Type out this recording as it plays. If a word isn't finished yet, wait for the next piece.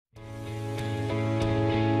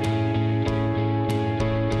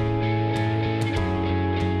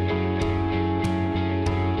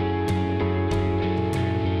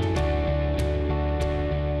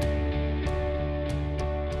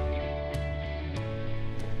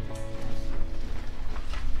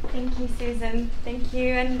Thank you, Susan. Thank you,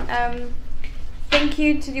 and thank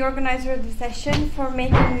you to the organizer of the session for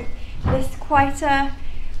making this quite a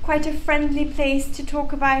friendly place to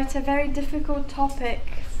talk about a very difficult topic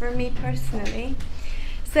for me personally.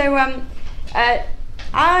 So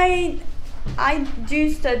I do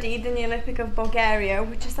study the Neolithic of Bulgaria,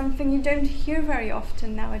 which is something you don't hear very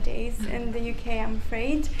often nowadays in the UK, I'm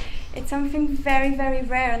afraid. It's something very, very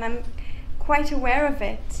rare, and I'm quite aware of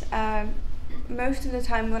it most of the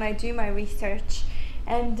time when I do my research.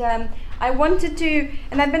 And I wanted to,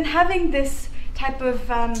 and I've been having this type of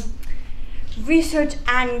research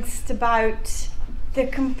angst about the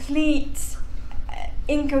complete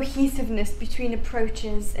incohesiveness between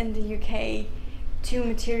approaches in the UK to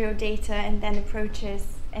material data and then approaches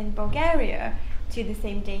in Bulgaria to the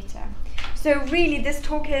same data. So really this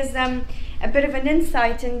talk is a bit of an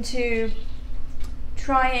insight into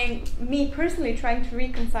me personally trying to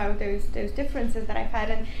reconcile those differences that I've had.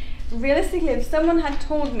 And realistically, if someone had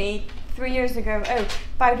told me 3 years ago, oh,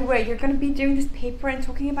 by the way, you're going to be doing this paper and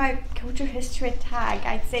talking about cultural history at TAG,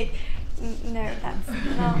 I'd say, no,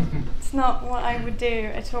 it's not what I would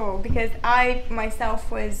do at all, because I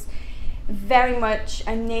myself was very much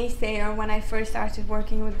a naysayer when I first started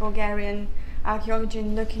working with Bulgarian archaeology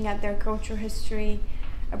and looking at their cultural history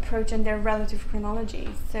approach and their relative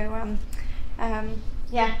chronologies. So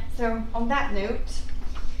yeah, so on that note,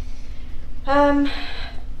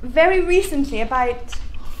 very recently, about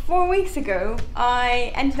 4 weeks ago,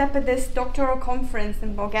 I ended up at this doctoral conference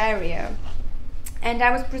in Bulgaria, and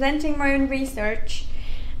I was presenting my own research,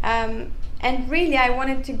 and really I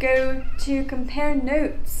wanted to go to compare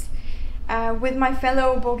notes with my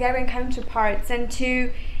fellow Bulgarian counterparts and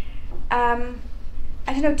to I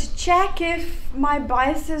don't know, to check if my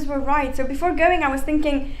biases were right. So before going, I was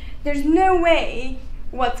thinking, there's no way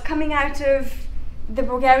what's coming out of the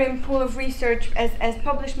Bulgarian pool of research as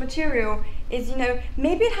published material is, you know,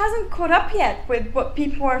 maybe it hasn't caught up yet with what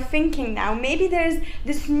people are thinking now. Maybe there's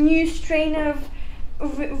this new strain of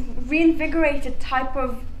reinvigorated type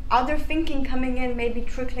of other thinking coming in, maybe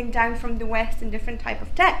trickling down from the West in different type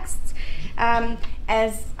of texts.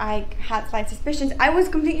 As I had slight suspicions, I was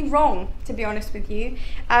completely wrong, to be honest with you.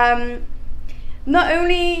 Not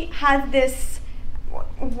only had this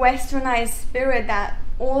westernized spirit that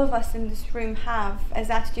all of us in this room have as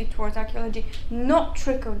attitude towards archaeology not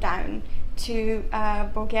trickled down to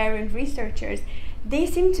Bulgarian researchers, they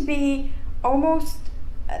seem to be almost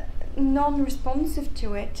non-responsive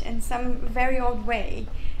to it in some very odd way.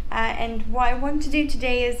 And what I want to do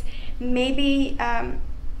today is maybe,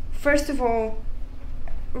 first of all,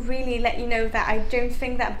 really let you know that I don't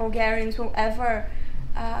think that Bulgarians will ever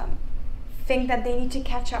think that they need to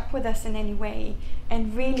catch up with us in any way.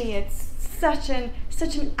 And really it's such an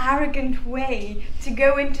arrogant way to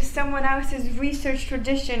go into someone else's research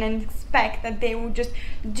tradition and expect that they will just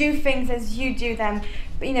do things as you do them,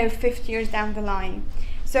 you know, 50 years down the line.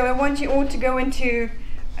 So I want you all to go into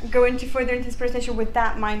further into this presentation with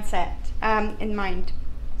that mindset in mind.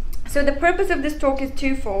 So the purpose of this talk is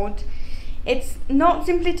twofold. It's not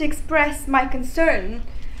simply to express my concern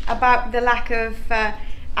about the lack of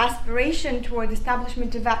aspiration toward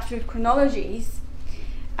establishment of absolute chronologies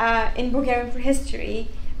in Bulgarian prehistory,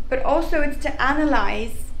 but also it's to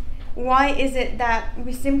analyze why is it that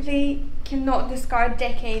we simply cannot discard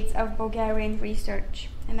decades of Bulgarian research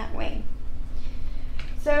in that way.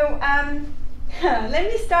 So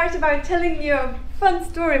let me start about telling you a fun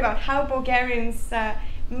story about how Bulgarians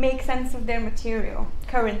make sense of their material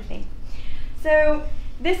currently. So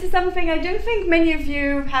this is something I don't think many of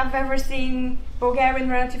you have ever seen Bulgarian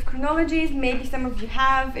relative chronologies. Maybe some of you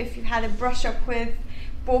have, if you had a brush up with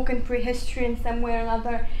Balkan prehistory in some way or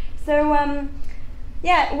another. So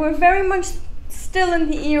yeah, we're very much still in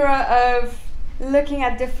the era of looking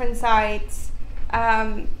at different sites,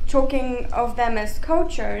 talking of them as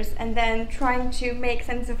cultures, and then trying to make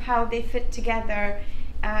sense of how they fit together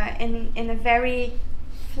in a very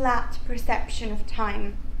flat perception of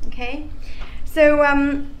time. Okay, so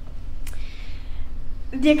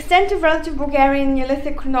the extent of relative Bulgarian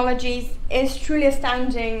Neolithic chronologies is truly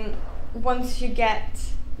astounding once you get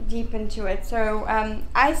deep into it. So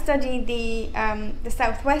I study the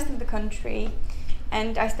southwest of the country,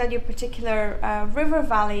 and I study a particular river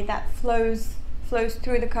valley that flows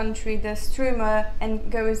through the country, the Struma,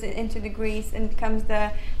 and goes into the Greece and becomes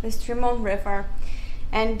the Strymon River.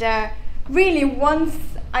 And really, once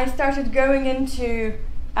I started going into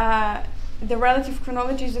the relative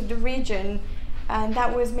chronologies of the region, and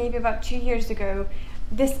that was maybe about 2 years ago,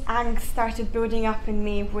 this angst started building up in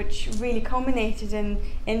me, which really culminated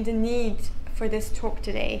in the need for this talk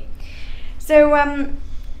today. So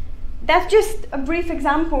that's just a brief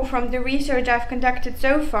example from the research I've conducted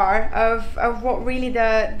so far of what really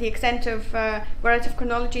the extent of relative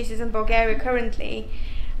chronologies is in Bulgaria currently.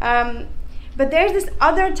 But there's this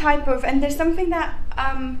other type of, and there's something that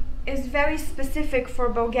is very specific for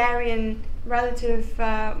Bulgarian relative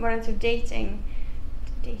dating,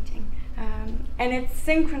 and it's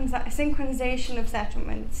synchronization of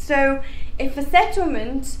settlements. So if a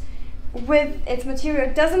settlement with its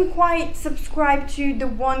material doesn't quite subscribe to the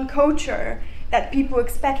one culture that people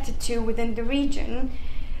expect it to within the region,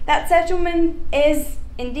 that settlement is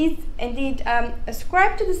indeed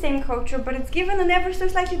ascribed to the same culture, but it's given an ever so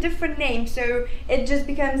slightly different name, so it just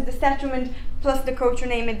becomes the settlement plus the culture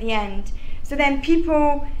name at the end. So then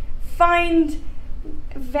people find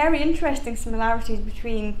very interesting similarities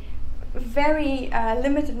between very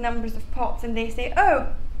limited numbers of pots, and they say, oh,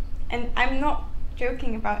 and I'm not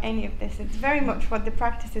joking about any of this, it's very much what the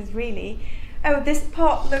practice is really. Oh, this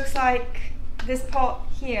pot looks like this pot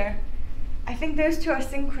here. I think those two are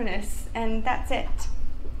synchronous, and that's it.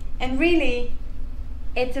 And really,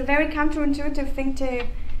 it's a very counterintuitive thing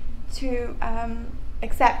to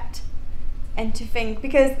accept and to think,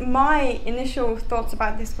 because my initial thoughts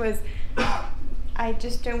about this was, I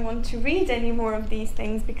just don't want to read any more of these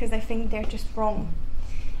things because I think they're just wrong.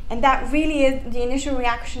 And that really is the initial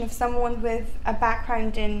reaction of someone with a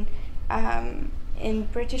background in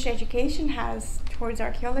British education has towards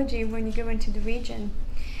archaeology when you go into the region.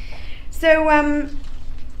 So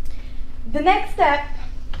the next step,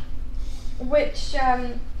 which,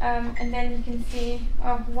 and then you can see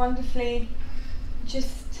wonderfully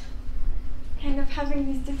just kind of having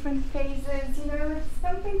these different phases, you know, it's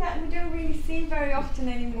something that we don't really see very often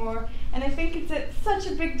anymore. And I think it's such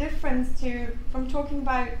a big difference from talking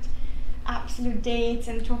about absolute dates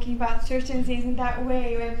and talking about certainties in that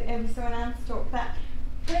way with so an talk, that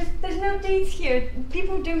there's no dates here.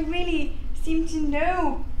 People don't really seem to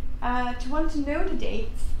know, to want to know the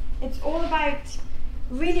dates. It's all about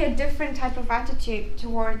really a different type of attitude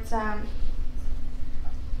towards the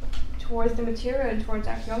material and towards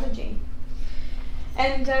archaeology.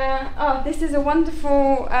 And this is a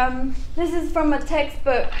wonderful, this is from a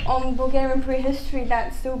textbook on Bulgarian prehistory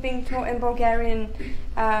that's still being taught in Bulgarian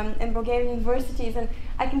universities. And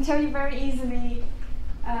I can tell you very easily,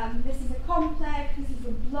 this is a complex, this is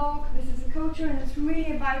a block, this is a culture, and it's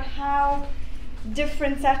really about how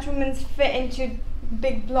different settlements fit into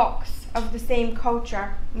big blocks of the same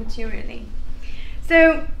culture materially.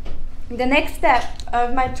 So the next step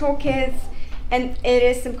of my talk is, and it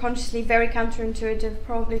is subconsciously very counterintuitive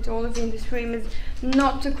probably to all of you in this room, is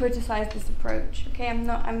not to criticize this approach. Okay,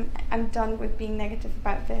 I'm done with being negative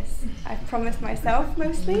about this. I've promised myself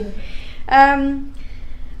mostly.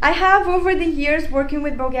 I have over the years working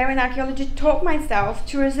with Bulgarian archaeology taught myself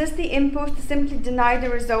to resist the impulse to simply deny the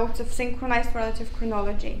results of synchronized relative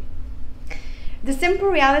chronology. The simple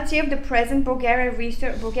reality of the present Bulgarian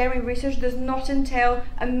research does not entail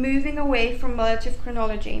a moving away from relative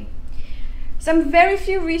chronology. Some very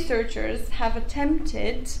few researchers have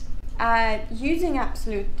attempted using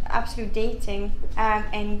absolute dating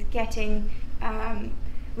and getting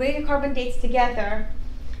radiocarbon dates together.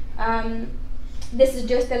 This is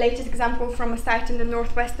just the latest example from a site in the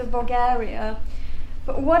northwest of Bulgaria.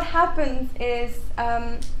 But what happens is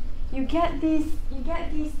you get these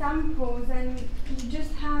samples, and you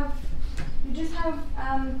just have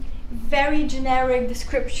very generic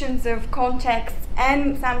descriptions of contexts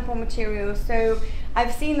and sample materials. So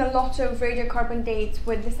I've seen a lot of radiocarbon dates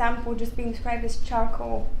with the sample just being described as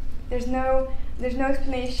charcoal. There's no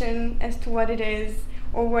explanation as to what it is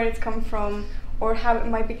or where it's come from or how it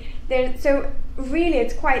might be. So really,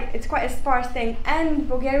 it's quite a sparse thing. And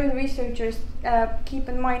Bulgarian researchers, keep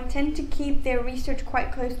in mind, tend to keep their research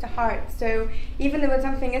quite close to heart. So even though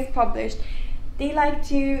something is published, they like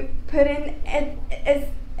to put in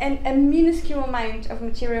a minuscule amount of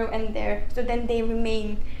material in there, so then they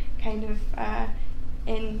remain kind of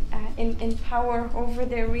in power over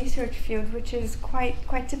their research field, which is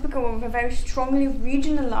quite typical of a very strongly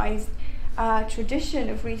regionalized tradition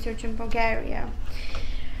of research in Bulgaria.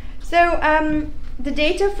 So the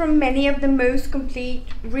data from many of the most complete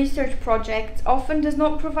research projects often does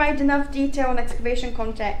not provide enough detail on excavation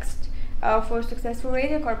context for successful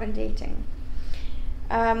radiocarbon dating.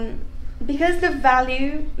 Because the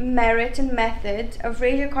value, merit and method of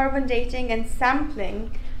radiocarbon dating and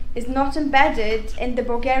sampling is not embedded in the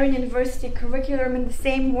Bulgarian university curriculum in the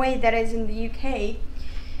same way that is in the UK,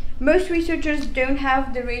 most researchers don't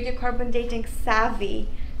have the radiocarbon dating savvy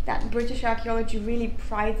that British archaeology really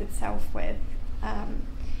prides itself with.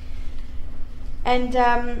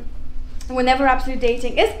 Whenever absolute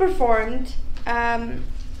dating is performed,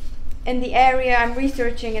 in the area I'm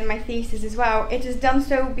researching in my thesis as well, it is done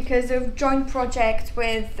so because of joint projects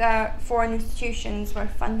with foreign institutions where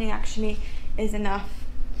funding actually is enough.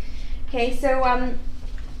 Okay, so I'm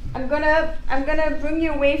gonna bring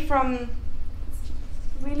you away from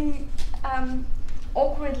really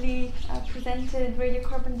awkwardly presented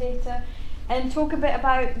radiocarbon data and talk a bit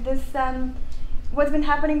about this what's been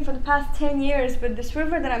happening for the past 10 years with this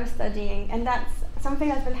river that I'm studying, and that's something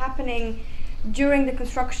that's been happening during the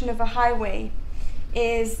construction of a highway,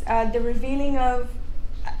 is the revealing of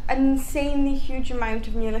an insanely huge amount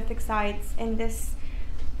of Neolithic sites in this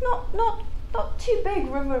not too big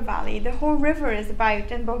river valley. The whole river is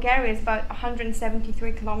about, in Bulgaria, is about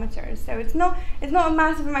 173 kilometers, so it's not a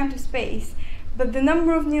massive amount of space, but the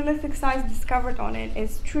number of Neolithic sites discovered on it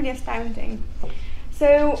is truly astounding.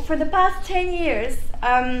 So for the past 10 years,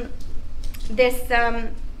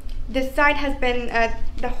 this site has been,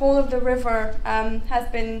 the whole of the river has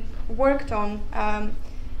been worked on,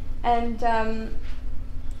 and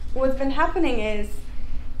what's been happening is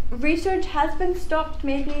research has been stopped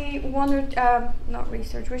maybe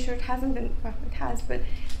research hasn't been, well, it has, but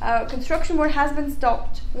construction work has been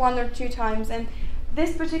stopped 1 or 2 times, and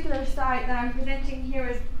this particular site that I'm presenting here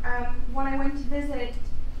is one I went to visit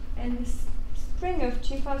in the spring of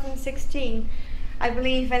 2016. I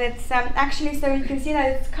believe, and it's actually, so you can see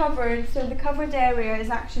that it's covered, so the covered area is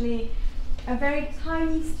actually a very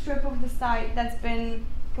tiny strip of the site that's been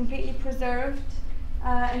completely preserved,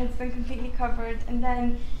 and it's been completely covered, and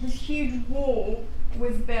then this huge wall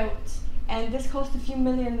was built, and this cost a few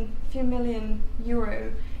million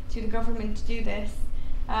euro to the government to do this,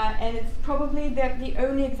 and it's probably the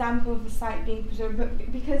only example of the site being preserved,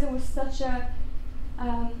 but because it was such an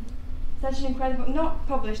incredible, not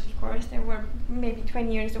published of course, they were maybe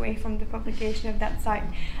 20 years away from the publication of that site,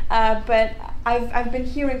 but I've been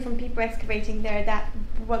hearing from people excavating there that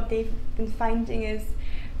what they've been finding is,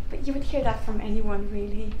 but you would hear that from anyone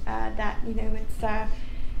really, that, you know, it's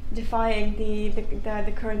defying the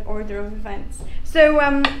current order of events. So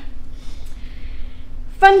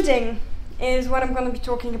funding is what I'm going to be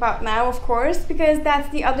talking about now, of course, because that's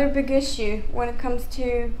the other big issue when it comes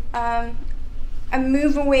to a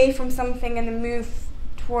move away from something and a move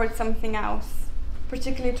towards something else,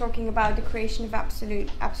 particularly talking about the creation of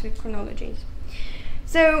absolute chronologies.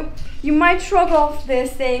 So you might shrug off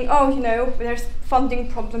this saying, oh, you know, there's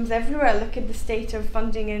funding problems everywhere. Look at the state of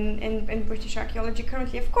funding in British archaeology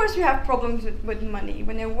currently. Of course we have problems with money.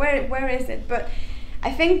 We know where is it? But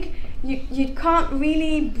I think you can't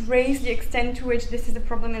really brace the extent to which this is a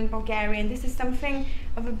problem in Bulgaria, and this is something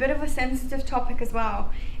of a bit of a sensitive topic as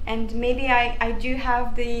well. And maybe I do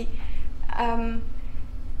have the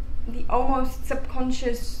almost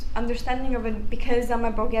subconscious understanding of it because I'm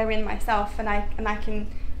a Bulgarian myself, and I can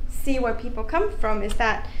see where people come from. Is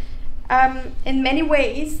that in many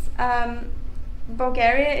ways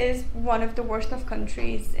Bulgaria is one of the worst of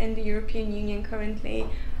countries in the European Union currently,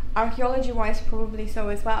 archaeology-wise probably so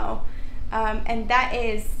as well, and that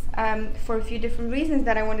is for a few different reasons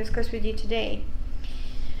that I want to discuss with you today.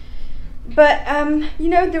 But you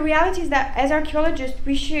know, the reality is that as archaeologists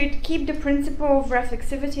we should keep the principle of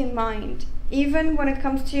reflexivity in mind, even when it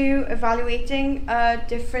comes to evaluating a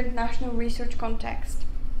different national research context.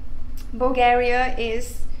 Bulgaria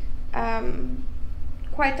is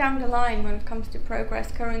quite down the line when it comes to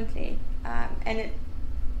progress currently, and it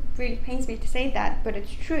really pains me to say that, but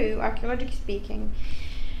it's true, archaeologically speaking.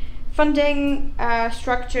 Funding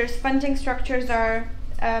structures are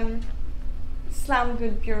slammed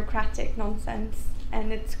with bureaucratic nonsense,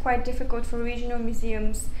 and it's quite difficult for regional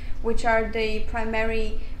museums, which are the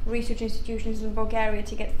primary research institutions in Bulgaria,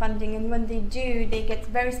 to get funding, and when they do, they get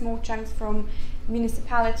very small chunks from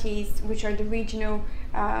municipalities, which are the regional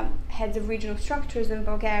heads of regional structures in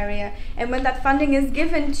Bulgaria, and when that funding is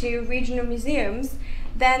given to regional museums,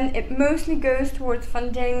 then it mostly goes towards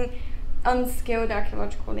funding unskilled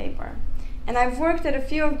archaeological labor. And I've worked at a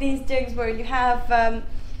few of these digs where you have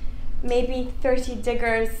maybe 30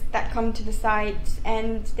 diggers that come to the site,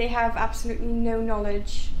 and they have absolutely no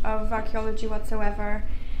knowledge of archaeology whatsoever,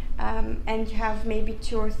 and you have maybe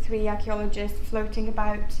 2 or 3 archaeologists floating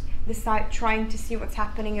about the site trying to see what's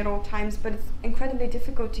happening at all times, but it's incredibly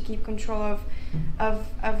difficult to keep control of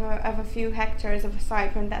a few hectares of a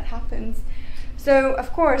site when that happens. So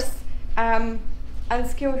of course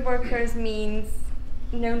unskilled workers means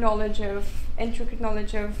no intricate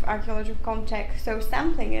knowledge of archaeological context, so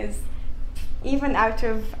sampling is even out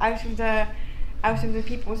of the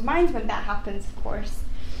people's minds when that happens, of course.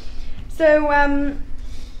 So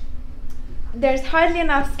there's hardly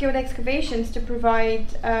enough skilled excavations to provide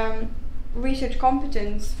research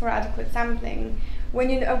competence for adequate sampling.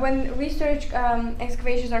 When research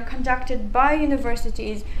excavations are conducted by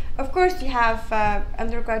universities, of course you have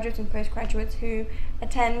undergraduates and postgraduates who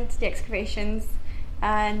attend the excavations,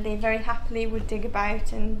 and they very happily would dig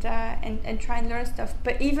about and try and learn stuff.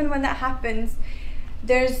 But even when that happens,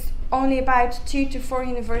 there's only about 2 to 4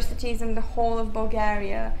 universities in the whole of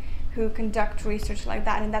Bulgaria who conduct research like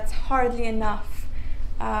that, and that's hardly enough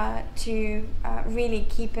to really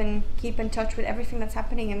keep in touch with everything that's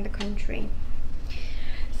happening in the country.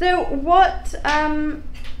 So what I'm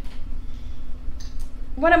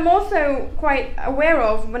also quite aware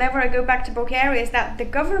of whenever I go back to Bulgaria is that the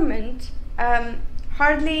government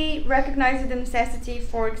hardly recognizes the necessity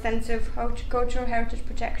for extensive cultural heritage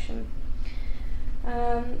protection.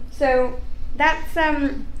 So that's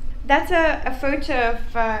a photo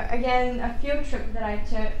of again a field trip that I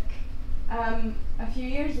took a few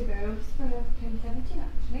years ago, spring of 2017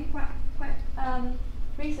 actually, quite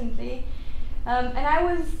recently. And I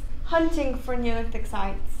was hunting for Neolithic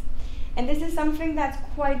sites, and this is something that's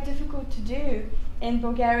quite difficult to do in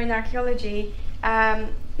Bulgarian archaeology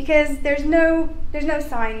because there's no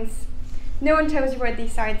signs. No one tells you where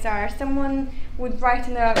these sites are. Someone would write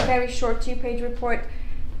in a very short 2-page report,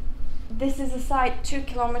 this is a site 2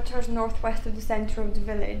 kilometers northwest of the center of the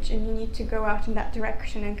village, and you need to go out in that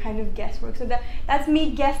direction and kind of guesswork. So that's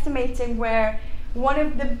me guesstimating where one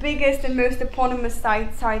of the biggest and most eponymous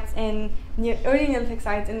sites in early Neolithic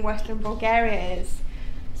sites in Western Bulgaria is.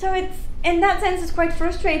 So it's, in that sense, it's quite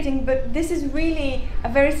frustrating, but this is really a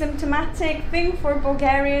very symptomatic thing for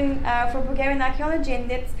Bulgarian archaeology,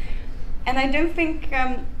 and I don't think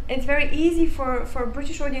it's very easy for a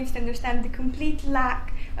British audience to understand the complete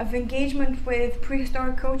lack of engagement with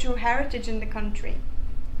prehistoric cultural heritage in the country.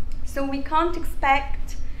 So we can't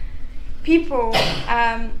expect people,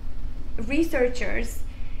 researchers,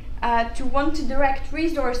 to want to direct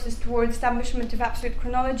resources towards establishment of absolute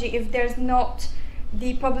chronology if there's not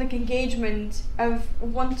the public engagement of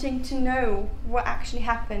wanting to know what actually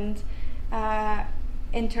happened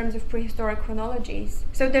in terms of prehistoric chronologies.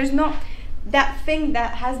 So there's not that thing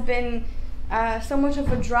that has been so much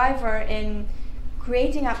of a driver in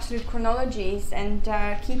creating absolute chronologies and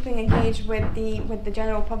keeping engaged with the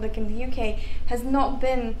general public in the UK has not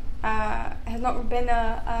been a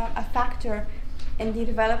factor in the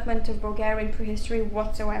development of Bulgarian prehistory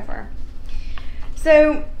whatsoever.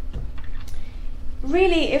 So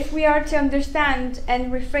really, if we are to understand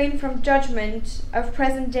and refrain from judgment of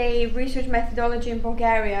present-day research methodology in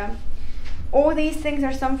Bulgaria, all these things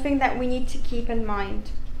are something that we need to keep in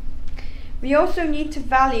mind. We also need to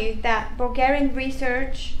value that Bulgarian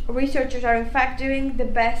researchers are in fact doing the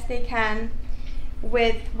best they can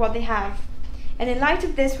with what they have. And in light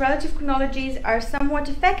of this, relative chronologies are somewhat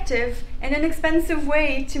effective and inexpensive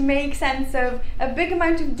way to make sense of a big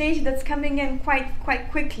amount of data that's coming in quite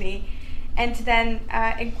quickly, and to then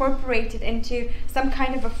incorporate it into some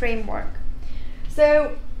kind of a framework.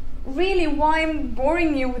 So really, why I'm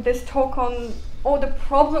boring you with this talk on all the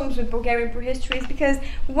problems with Bulgarian prehistory is because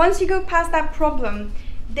once you go past that problem,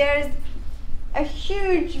 there's a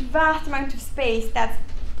huge, vast amount of space that's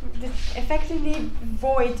effectively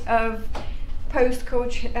void of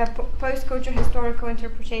post-culture historical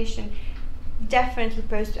interpretation, definitely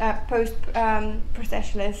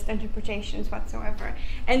post-processualist interpretations whatsoever.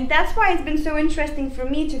 And that's why it's been so interesting for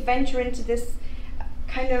me to venture into this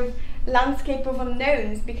kind of landscape of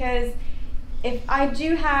unknowns, because if I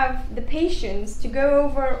do have the patience to go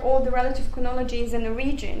over all the relative chronologies in a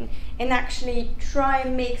region and actually try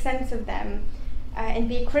and make sense of them and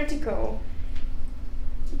be critical,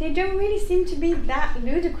 they don't really seem to be that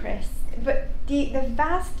ludicrous. But the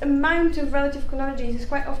vast amount of relative chronologies is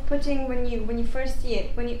quite off-putting when you first see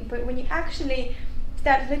it. But when you actually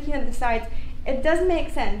start looking at the sites, it does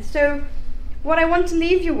make sense. So what I want to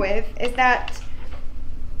leave you with is that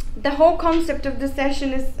the whole concept of the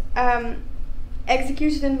session is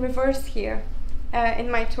executed in reverse here in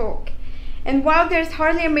my talk. And while there's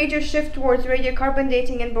hardly a major shift towards radiocarbon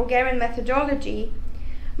dating in Bulgarian methodology,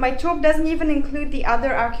 my talk doesn't even include the other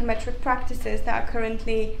archaeometric practices that are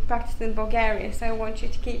currently practiced in Bulgaria, so I want you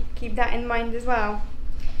to keep that in mind as well.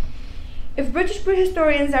 If British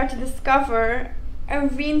prehistorians are to discover a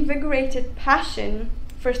reinvigorated passion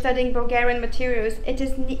for studying Bulgarian materials, it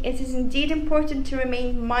is indeed important to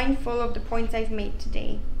remain mindful of the points I've made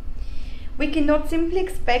today. We cannot simply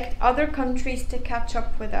expect other countries to catch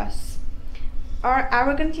up with us, or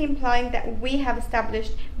arrogantly implying that we have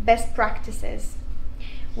established best practices.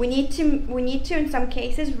 We need to, in some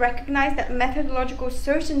cases, recognize that methodological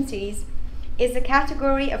certainties is a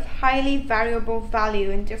category of highly variable value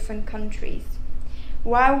in different countries.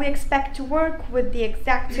 while we expect to work with the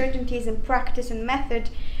exact certainties in practice and method,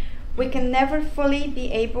 we can never fully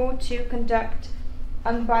be able to conduct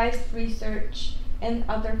unbiased research in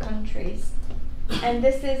other countries. And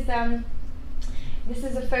this is a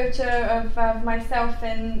photo of myself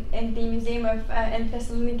in the museum of in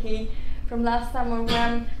Thessaloniki from last summer, where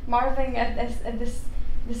I'm marveling at this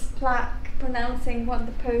plaque pronouncing what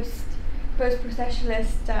the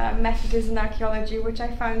post-processualist method is in archaeology, which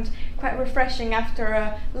I found quite refreshing after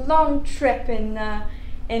a long trip in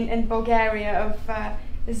Bulgaria of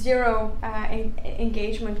zero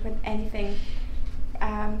engagement with anything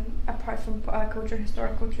apart from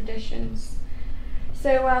historical traditions.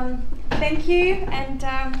 So thank you, and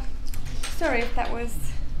sorry if that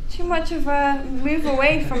was too much of a move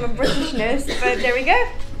away from a Britishness, but there we go.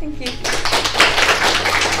 Thank you.